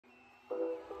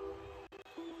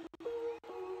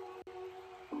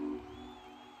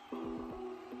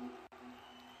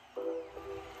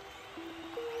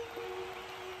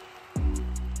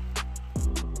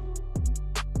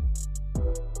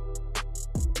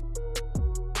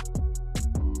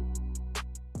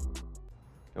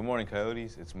Good morning,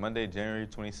 Coyotes. It's Monday, January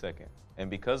 22nd. And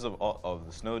because of all of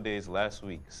the snow days last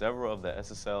week, several of the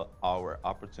SSL hour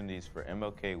opportunities for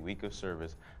MLK Week of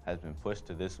Service has been pushed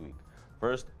to this week.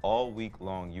 First, all week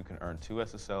long, you can earn 2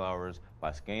 SSL hours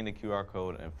by scanning the QR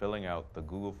code and filling out the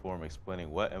Google form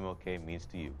explaining what MLK means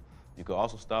to you. You can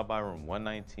also stop by room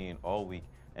 119 all week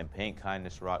and paint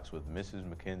kindness rocks with Mrs.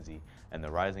 McKenzie and the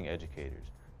Rising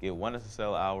Educators. Get 1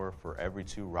 SSL hour for every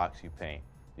 2 rocks you paint.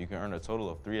 You can earn a total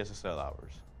of 3 SSL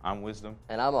hours. I'm Wisdom.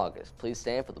 And I'm August. Please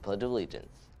stand for the Pledge of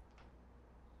Allegiance.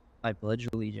 I pledge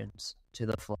allegiance to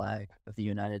the flag of the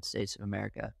United States of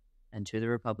America and to the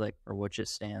republic for which it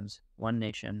stands, one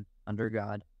nation, under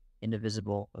God,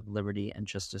 indivisible, with liberty and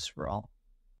justice for all.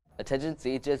 Attention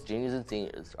CHS juniors and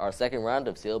seniors. Our second round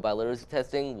of sealed biliteracy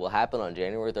testing will happen on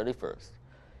January 31st.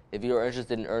 If you are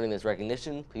interested in earning this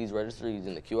recognition, please register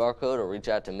using the QR code or reach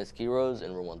out to Ms. Quiroz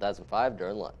in room 1005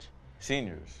 during lunch.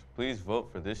 Seniors, please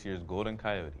vote for this year's Golden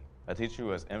Coyote, a teacher who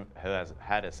has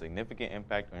had a significant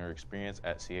impact on your experience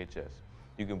at CHS.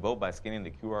 You can vote by scanning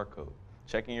the QR code,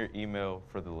 checking your email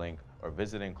for the link, or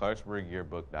visiting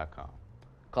clarksburgyearbook.com.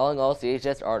 Calling all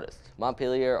CHS artists,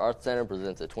 Montpelier Arts Center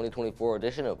presents the 2024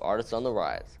 edition of Artists on the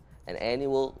Rise, an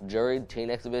annual juried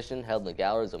teen exhibition held in the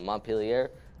galleries of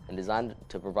Montpelier and designed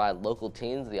to provide local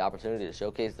teens the opportunity to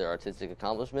showcase their artistic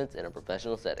accomplishments in a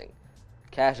professional setting.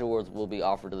 Cash awards will be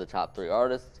offered to the top 3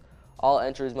 artists. All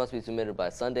entries must be submitted by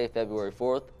Sunday, February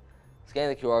 4th. Scan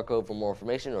the QR code for more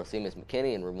information or see Ms.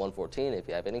 McKinney in room 114 if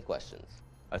you have any questions.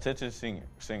 Attention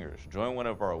singers, join one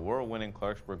of our award-winning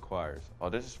Clarksburg choirs.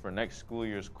 Auditions for next school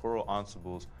year's choral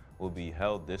ensembles will be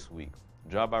held this week.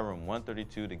 Drop by room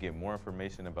 132 to get more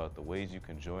information about the ways you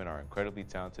can join our incredibly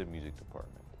talented music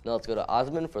department. Now let's go to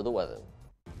Osmond for the weather.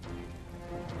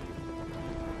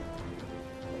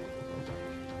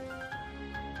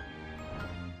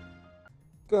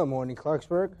 Good morning,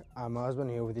 Clarksburg. I'm Osmond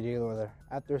here with the daily weather.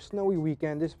 After a snowy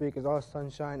weekend, this week is all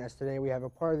sunshine, as today we have a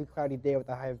partly cloudy day with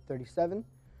a high of 37.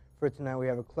 For tonight, we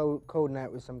have a cold night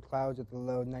with some clouds with a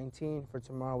low of 19. For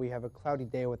tomorrow, we have a cloudy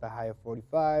day with a high of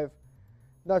 45.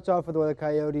 That's all for the weather,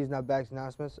 Coyotes. Now back to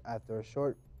announcements after a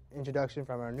short introduction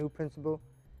from our new principal,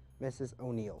 Mrs.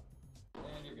 O'Neill.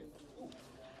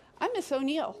 I'm Miss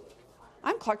O'Neill.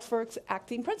 I'm Clarksburg's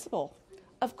acting principal.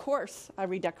 Of course, I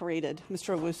redecorated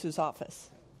Mr. Owusu's office.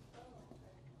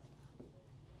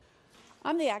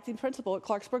 I'm the acting principal at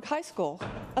Clarksburg High School.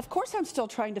 Of course, I'm still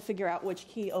trying to figure out which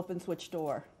key opens which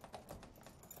door.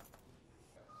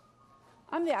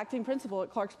 I'm the acting principal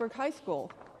at Clarksburg High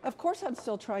School. Of course, I'm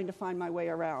still trying to find my way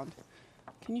around.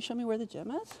 Can you show me where the gym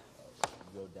is?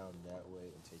 Go down that way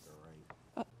and take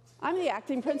a right. I'm the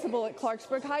acting principal at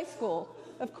Clarksburg High School.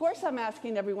 Of course, I'm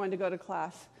asking everyone to go to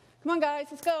class. Come on, guys,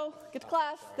 let's go. Get to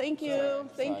class. Thank you.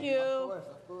 Thank you.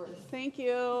 Of course. Thank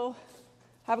you.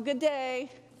 Have a good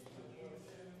day.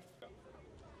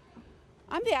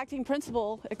 I'm the acting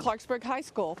principal at Clarksburg High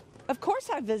School. Of course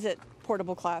I visit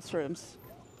portable classrooms.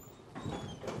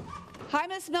 Hi,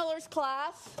 Miss Miller's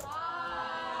class.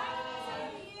 Hi.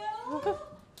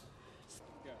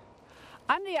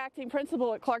 I'm the acting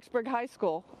principal at Clarksburg High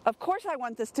School. Of course I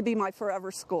want this to be my forever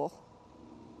school.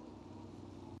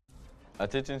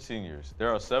 Attention seniors,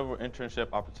 there are several internship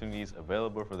opportunities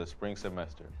available for the spring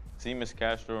semester. See Ms.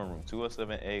 Castro in room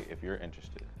 207A if you're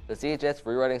interested. The CHS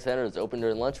Free Writing Center is open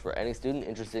during lunch for any student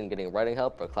interested in getting writing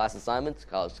help for class assignments,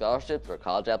 college scholarships, or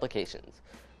college applications.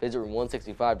 Visit room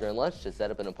 165 during lunch to set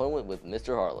up an appointment with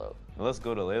Mr. Harlow. Now let's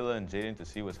go to Layla and Jaden to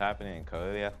see what's happening in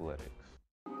Coyote Athletics.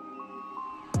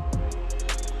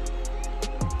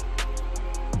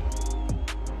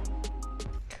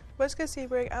 What's good,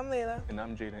 Seabreak? I'm Layla. And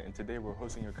I'm Jaden, and today we're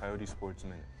hosting your Coyote Sports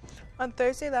Minute. On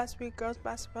Thursday last week, girls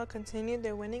basketball continued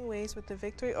their winning ways with the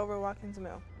victory over Watkins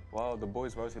Mill. While the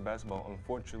boys varsity basketball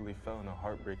unfortunately fell in a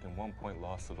heartbreaking 1-point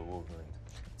loss to the Wolverines.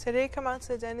 Today, come out to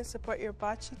the den and support your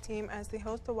bocce team as they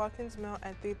host the Watkins Mill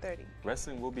at 3:30.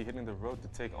 Wrestling will be hitting the road to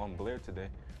take on Blair today.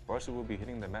 Varsity will be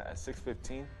hitting the mat at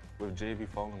 6:15, with JV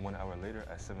following 1 hour later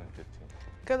at 7:15.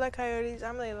 Good luck, Coyotes.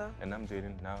 I'm Layla. And I'm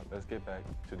Jaden. Now let's get back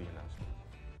to the announcement.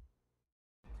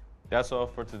 That's all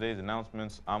for today's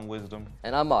announcements. I'm Wisdom.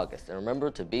 And I'm August. And remember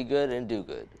to be good and do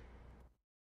good.